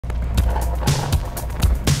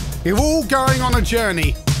You're all going on a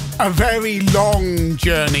journey, a very long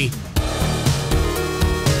journey.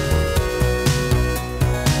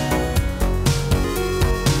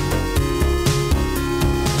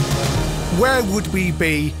 Where would we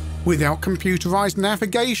be without computerized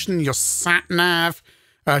navigation? Your sat-nav,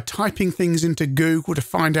 typing things into Google to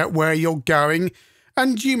find out where you're going.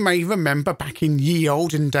 And you may remember back in ye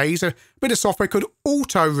olden days, a bit of software called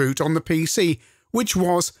Autoroute on the PC, which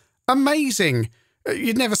was amazing.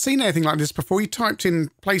 You'd never seen anything like this before. You typed in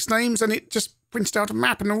place names and it just printed out a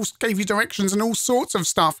map and also gave you directions and all sorts of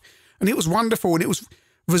stuff. And it was wonderful, and it was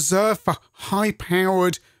reserved for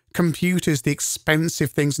high-powered computers, the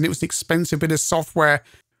expensive things, and it was an expensive bit of software.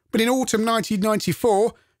 But in autumn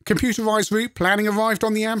 1994, computerized route planning arrived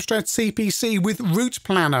on the Amstrad CPC with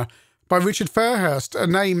Routeplanner by Richard Fairhurst, a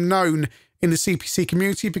name known in the CPC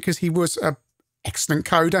community because he was an excellent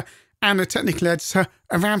coder and a technical editor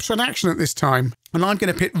of Amstrad Action at this time. And I'm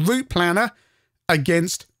going to pit Routeplanner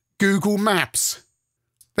against Google Maps.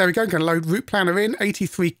 There we go, I'm going to load Routeplanner in,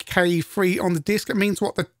 83K free on the disk. It means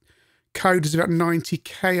what the code is about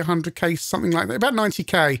 90K, 100K, something like that, about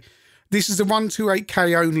 90K. This is a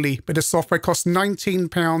 128K only, but the software costs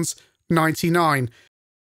 £19.99.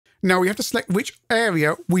 Now we have to select which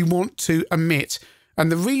area we want to emit.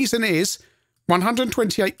 And the reason is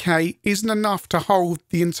 128K isn't enough to hold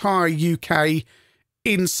the entire UK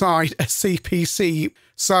inside a CPC.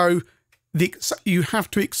 So you have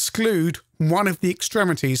to exclude one of the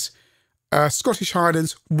extremities, Scottish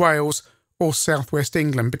Highlands, Wales, or Southwest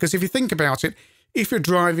England. Because if you think about it, if you're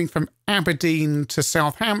driving from Aberdeen to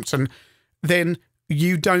Southampton, then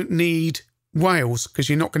you don't need Wales because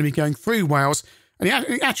you're not going to be going through Wales. And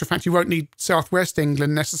in actual fact, you won't need Southwest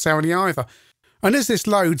England necessarily either. And as this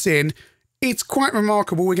loads in, it's quite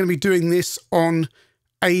remarkable. We're going to be doing this on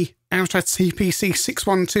a Amstrad CPC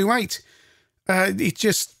 6128.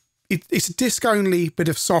 It's a disc-only bit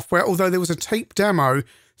of software, although there was a tape demo,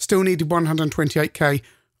 still needed 128K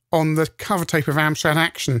on the cover tape of Amstrad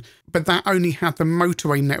Action, but that only had the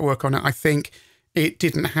motorway network on it, I think. It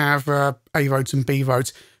didn't have A roads and B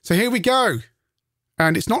roads. So here we go.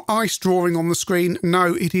 And it's not ice drawing on the screen.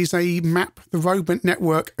 No, it is a map, the road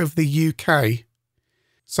network of the UK.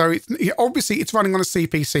 So obviously it's running on a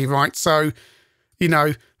CPC, right? So, you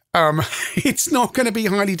know, it's not going to be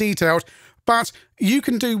highly detailed, but you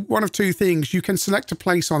can do one of two things. You can select a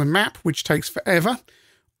place on a map, which takes forever,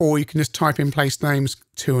 or you can just type in place names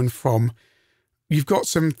to and from. You've got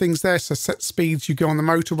some things there, so set speeds, you go on the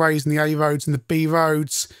motorways and the A roads and the B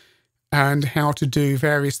roads, and how to do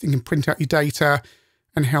various things. You can print out your data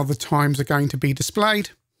and how the times are going to be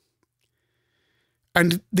displayed.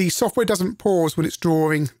 And the software doesn't pause when it's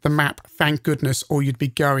drawing the map, thank goodness, or you'd be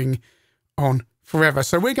going on forever.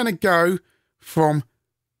 So we're going to go from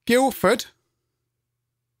Guildford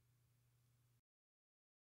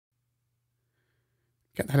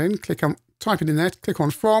get that in, type it in there, click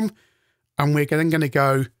on from, and we're then going to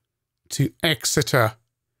go to Exeter.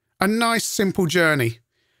 A nice simple journey.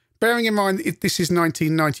 Bearing in mind this is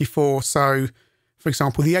 1994, so for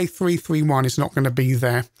example the A331 is not going to be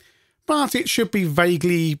there, but it should be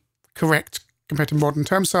vaguely correct compared to modern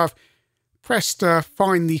terms. So I've pressed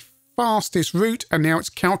find the fastest route, and now it's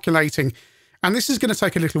calculating. And this is going to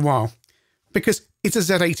take a little while because it's a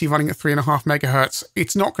Z80 running at 3.5 megahertz.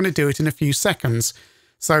 It's not going to do it in a few seconds.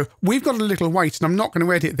 So we've got a little wait, and I'm not going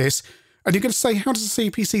to edit this. And you're going to say, how does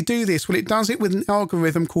the CPC do this? Well, it does it with an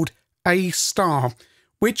algorithm called A*,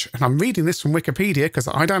 which, and I'm reading this from Wikipedia because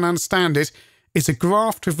I don't understand it, is a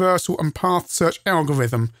graph traversal and path search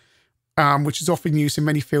algorithm, which is often used in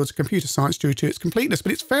many fields of computer science due to its completeness.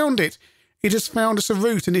 But it's found it. It has found us a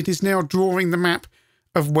route, and it is now drawing the map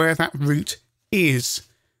of where that route is.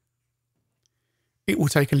 It will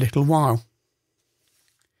take a little while.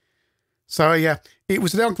 So yeah, it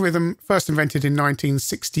was an algorithm first invented in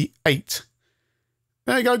 1968.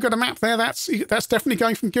 There you go, got a map there. That's definitely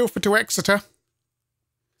going from Guildford to Exeter.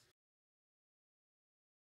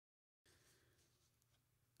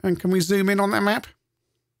 And can we zoom in on that map?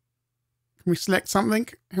 Can we select something?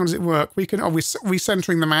 How does it work? We're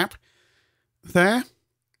recentering the map there.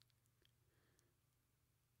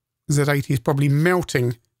 Z80 is probably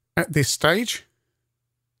melting at this stage.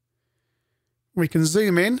 We can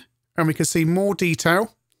zoom in and we can see more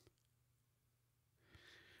detail.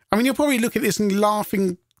 I mean, you'll probably look at this and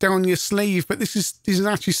laughing down your sleeve, but this is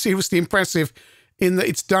actually seriously impressive in that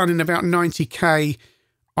it's done in about 90K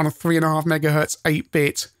on a 3.5 megahertz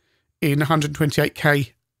 8-bit in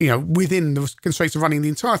 128K, you know, within the constraints of running the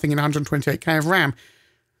entire thing in 128K of RAM.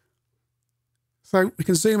 So we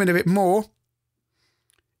can zoom in a bit more.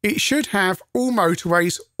 It should have all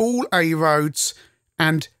motorways, all A roads,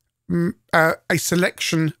 and a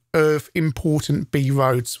selection of important B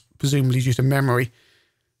roads, presumably due to memory.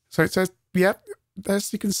 So it says, yep,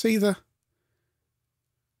 there's, you can see the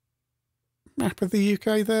map of the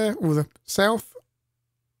UK there, or the south.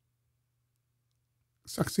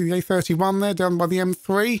 So I can see the A31 there, down by the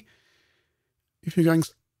M3. If you're going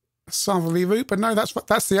a southerly route, but no, that's the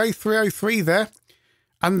A303 there.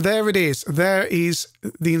 And there it is. There is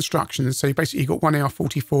the instructions. So basically you've got 1 hour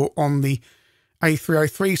 44 on the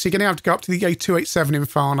A303. So you're going to have to go up to the A287 in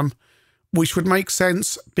Farnham, which would make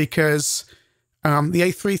sense because the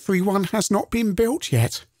A331 has not been built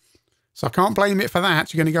yet. So I can't blame it for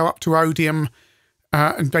that. You're going to go up to Odium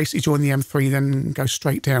and basically join the M3, then go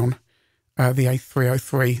straight down the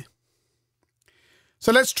A303.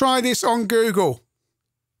 So let's try this on Google.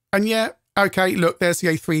 And yeah, okay, look, there's the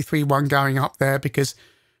A331 going up there because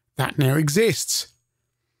that now exists.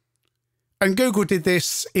 And Google did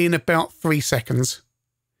this in about 3 seconds.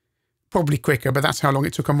 Probably quicker, but that's how long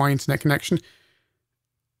it took on my internet connection.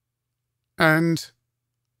 And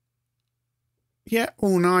yeah,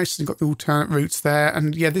 all nice. You've got the alternate routes there.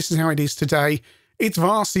 And yeah, this is how it is today. It's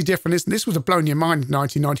vastly different, isn't it? This would have blown your mind in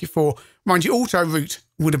 1994. Mind you, Autoroute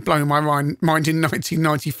would have blown my mind in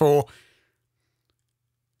 1994.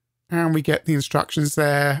 And we get the instructions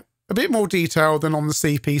there. A bit more detail than on the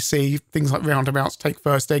CPC. Things like roundabouts, take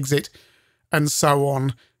first exit, and so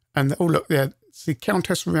on. And oh, look there. It's the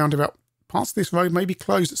Countess roundabout. Parts of this road may be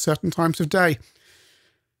closed at certain times of day.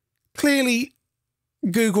 Clearly,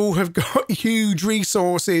 Google have got huge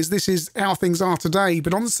resources. This is how things are today.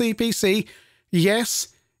 But on the CPC, yes,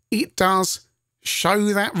 it does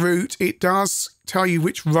show that route. It does tell you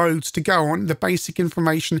which roads to go on. The basic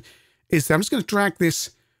information is there. I'm just going to drag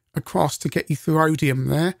this across to get you through Odium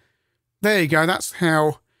there. There you go. That's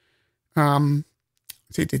how it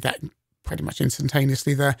did that pretty much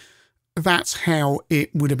instantaneously there. That's how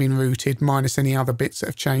it would have been routed, minus any other bits that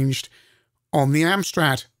have changed on the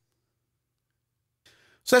Amstrad.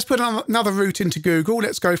 So let's put another route into Google.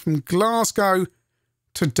 Let's go from Glasgow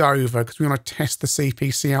to Dover, because we want to test the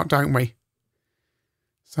CPC out, don't we?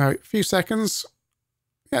 So a few seconds.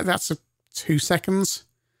 Yeah, that's 2 seconds.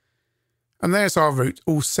 And there's our route,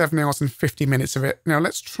 all 7 hours and 50 minutes of it. Now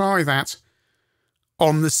let's try that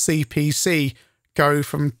on the CPC. Go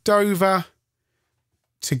from Dover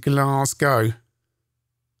to Glasgow.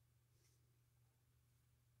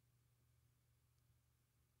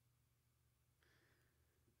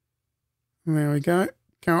 There we go.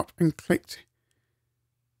 Go up and click.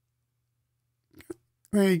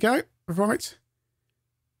 There you go. Right.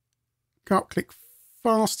 Go up, click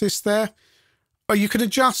fastest there. Oh, you can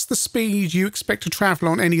adjust the speed you expect to travel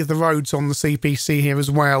on any of the roads on the CPC here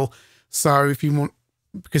as well. So if you want,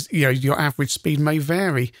 because you know your average speed may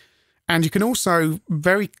vary. And you can also,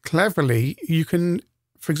 very cleverly, you can,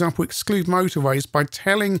 for example, exclude motorways by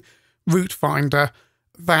telling Route Finder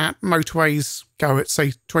that motorways go at,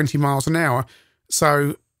 say, 20 miles an hour.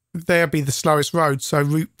 So they'll be the slowest roads. So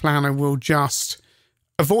Routeplanner will just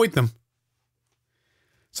avoid them.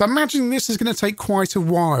 So imagine this is going to take quite a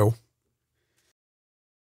while.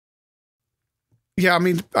 Yeah, I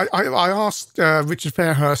mean, I asked Richard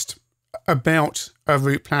Fairhurst about a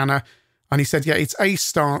Routeplanner, and he said, yeah, it's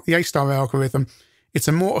A-star, the A-star algorithm. It's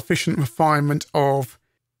a more efficient refinement of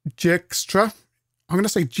Dijkstra. I'm going to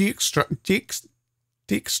say Dijkstra.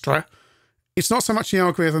 It's not so much the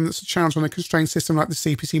algorithm that's a challenge on a constrained system like the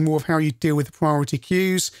CPC, more of how you deal with the priority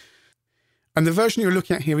queues. And the version you're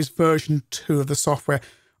looking at here is version 2 of the software.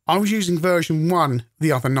 I was using version 1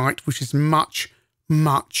 the other night, which is much,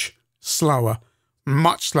 much slower.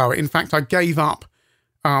 Much slower. In fact, I gave up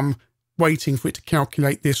waiting for it to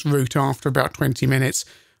calculate this route after about 20 minutes.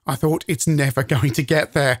 I thought it's never going to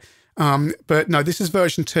get there. But no, this is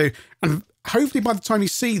version 2. And hopefully by the time you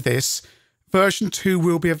see this, version 2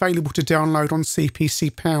 will be available to download on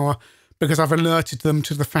CPC Power, because I've alerted them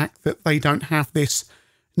to the fact that they don't have this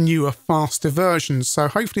newer, faster version. So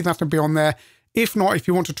hopefully that'll be on there. If not, if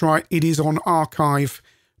you want to try it, it is on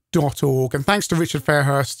archive.org. And thanks to Richard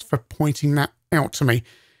Fairhurst for pointing that out to me.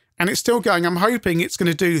 And it's still going. I'm hoping it's going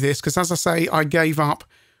to do this, because as I say, I gave up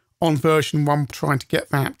on version 1 trying to get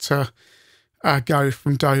that to go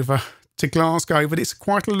from Dover to Glasgow, but it's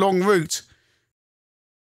quite a long route.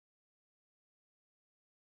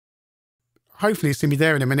 Hopefully it's going to be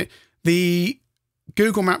there in a minute. The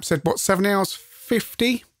Google Map said, what, 7 hours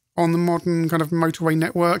 50 on the modern kind of motorway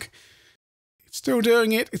network. It's still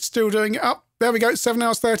doing it. It's still doing it. Up. There we go. 7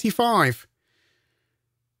 hours 35.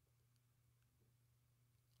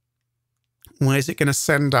 Where's it going to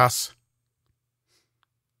send us?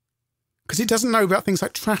 Because it doesn't know about things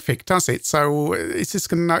like traffic, does it? So it's just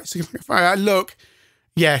going to know. Look,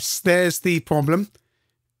 Yes, there's the problem.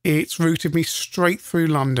 It's routed me straight through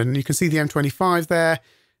London. You can see the M25 there,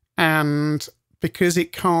 and because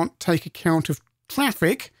it can't take account of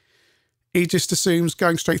traffic, it just assumes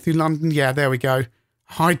going straight through London. Yeah, there we go.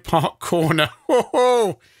 Hyde Park Corner.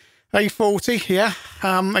 Oh, A40, yeah.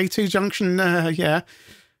 A2 Junction, yeah.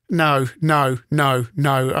 No.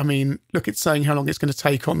 I mean, look, it's saying how long it's going to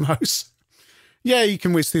take on those. Yeah, you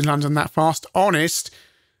can whiz through London that fast. Honest.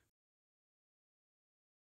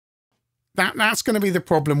 That's going to be the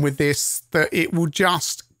problem with this, that it will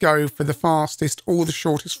just go for the fastest or the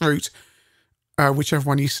shortest route, whichever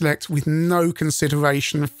one you select, with no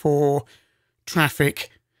consideration for traffic.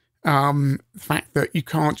 The fact that you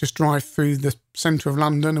can't just drive through the centre of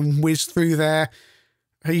London and whiz through there,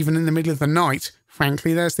 even in the middle of the night.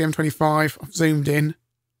 Frankly, there's the M25. I've zoomed in.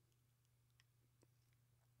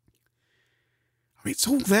 I mean, it's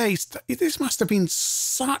all there. This must have been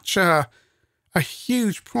such a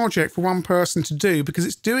huge project for one person to do, because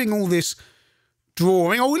it's doing all this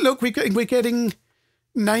drawing. Oh, look, we're getting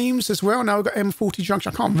names as well. Now we've got M40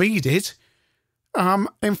 Junction. I can't read it.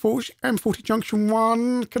 M40 Junction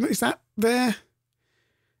 1. Is that there?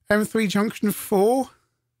 M3 Junction 4.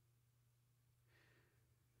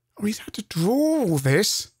 Oh, he's had to draw all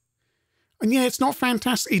this. And yeah, it's not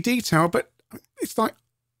fantastically detailed, but it's like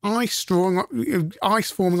ice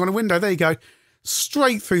forming on a window. There you go.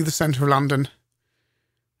 Straight through the centre of London.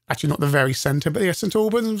 Actually, not the very centre, but yeah, St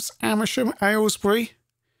Albans, Amersham, Aylesbury.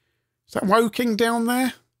 Is that Woking down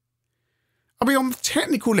there? I mean, on the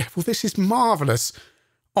technical level, this is marvellous.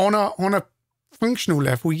 On a functional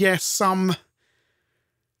level, yes,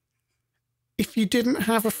 if you didn't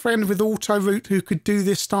have a friend with Autoroute who could do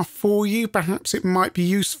this stuff for you, perhaps it might be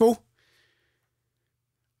useful.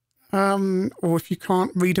 Or if you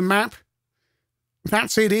can't read a map.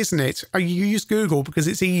 That's it, isn't it? You use Google because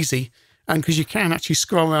it's easy and because you can actually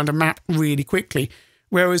scroll around a map really quickly.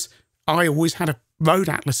 Whereas I always had a road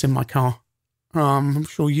atlas in my car. I'm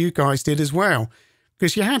sure you guys did as well,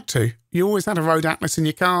 because you had to. You always had a road atlas in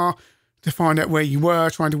your car to find out where you were,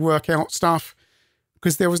 trying to work out stuff,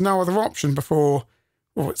 because there was no other option before,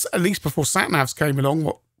 or at least before sat-navs came along.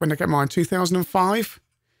 When did I get mine? 2005?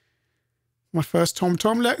 My first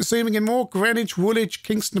TomTom. Zooming in more. Greenwich, Woolwich,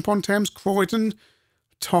 Kingston upon Thames, Croydon,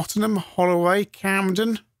 Tottenham, Holloway,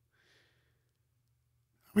 Camden.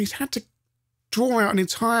 I mean, he's had to draw out an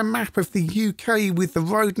entire map of the UK with the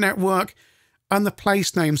road network and the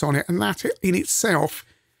place names on it. And that in itself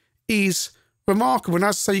is remarkable. And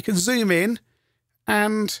as I say, you can zoom in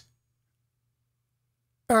and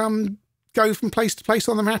go from place to place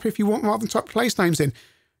on the map if you want, rather than type place names in.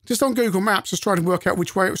 Just on Google Maps, just trying to work out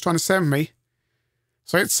which way it was trying to send me.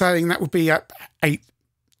 So it's saying that would be about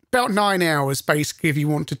 9 hours, basically, if you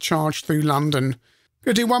want to charge through London.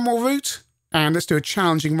 Going to do one more route, and let's do a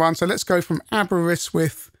challenging one. So let's go from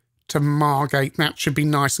Aberystwyth to Margate. That should be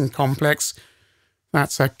nice and complex.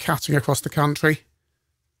 That's cutting across the country.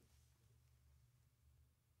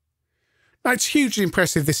 Now, it's hugely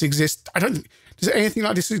impressive this exists. Does anything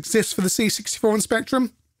like this exist for the C64 and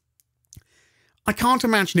Spectrum? I can't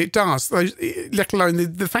imagine it does, let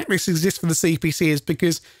alone the fact this exists for the CPC is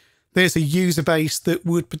because there's a user base that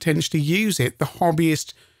would potentially use it, the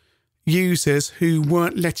hobbyist users who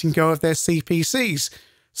weren't letting go of their CPCs.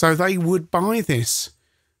 So they would buy this.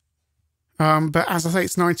 But as I say,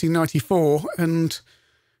 it's 1994, and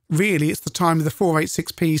really it's the time of the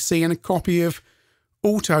 486 PC and a copy of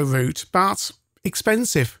Autoroute, but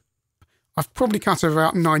expensive. I've probably cut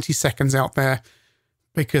about 90 seconds out there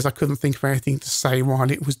because I couldn't think of anything to say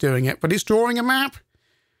while it was doing it. But it's drawing a map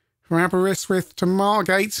from Aberystwyth to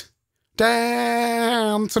Margate,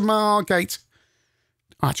 down to Margate.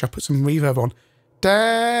 Actually, I'll put some reverb on.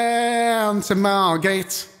 Down to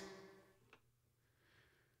Margate.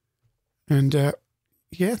 And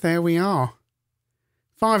yeah, there we are.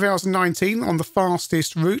 5 hours and 19 on the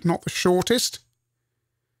fastest route, not the shortest.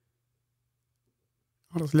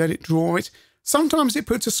 I'll just let it draw it. Sometimes it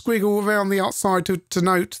puts a squiggle around the outside to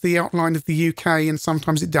note the outline of the UK, and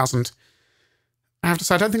sometimes it doesn't. I have to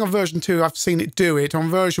say, I don't think on version 2 I've seen it do it.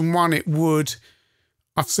 On version 1 it would.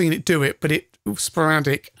 I've seen it do it, but it was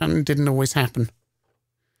sporadic and didn't always happen.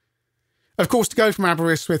 Of course, to go from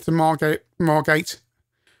Aberystwyth to Margate,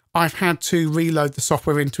 I've had to reload the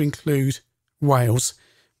software in to include Wales,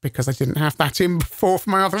 because I didn't have that in before for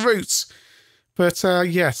my other routes. But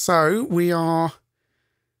yeah, so we are...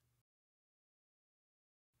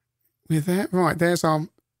 With that, right, there's our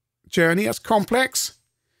journey. That's complex.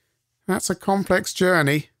 That's a complex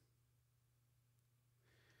journey.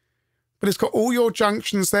 But it's got all your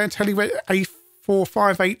junctions there. Tell you where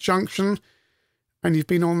A458 junction, and you've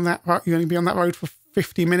been on that. You've only been on that road for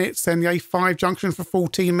 50 minutes, then the A5 junction for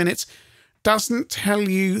 14 minutes. Doesn't tell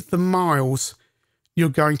you the miles you're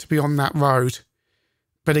going to be on that road.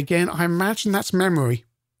 But again, I imagine that's memory.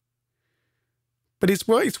 But it's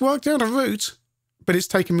worked out a route, but it's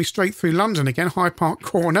taken me straight through London again, Hyde Park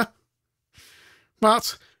Corner.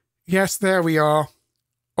 But yes, there we are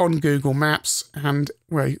on Google Maps, and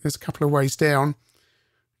well, there's a couple of ways down.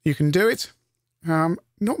 You can do it.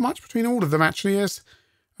 Not much between all of them, actually. There's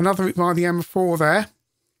another route by the M4 there.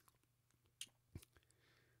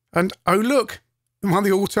 And oh look, one of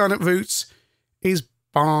the alternate routes is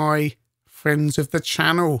by friends of the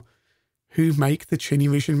channel who make the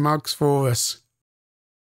ChinnyVision mugs for us.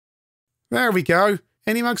 There we go.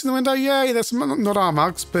 Any mugs in the window? Yay, there's some, not our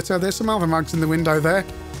mugs, but there's some other mugs in the window there.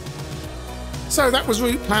 So that was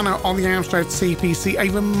Routeplanner on the Amstrad CPC, a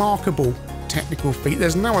remarkable technical feat.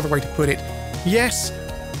 There's no other way to put it. Yes,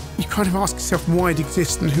 you kind of ask yourself why it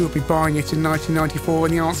exists and who would be buying it in 1994,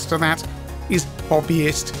 and the answer to that is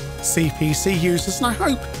hobbyist CPC users, and I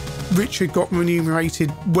hope Richard got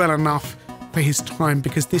remunerated well enough for his time,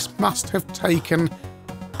 because this must have taken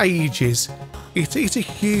ages. It's a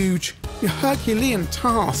huge, Herculean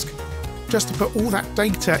task just to put all that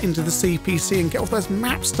data into the CPC and get all those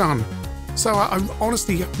maps done. So I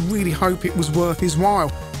honestly really hope it was worth his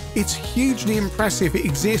while. It's hugely impressive. It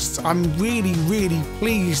exists. I'm really, really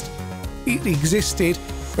pleased it existed.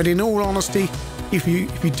 But in all honesty, if you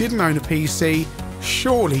didn't own a PC,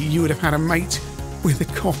 surely you would have had a mate with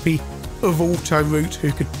a copy of Autoroute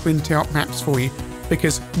who could print out maps for you,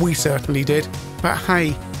 because we certainly did. But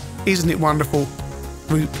hey, isn't it wonderful?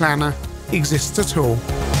 Routeplanner exists at all.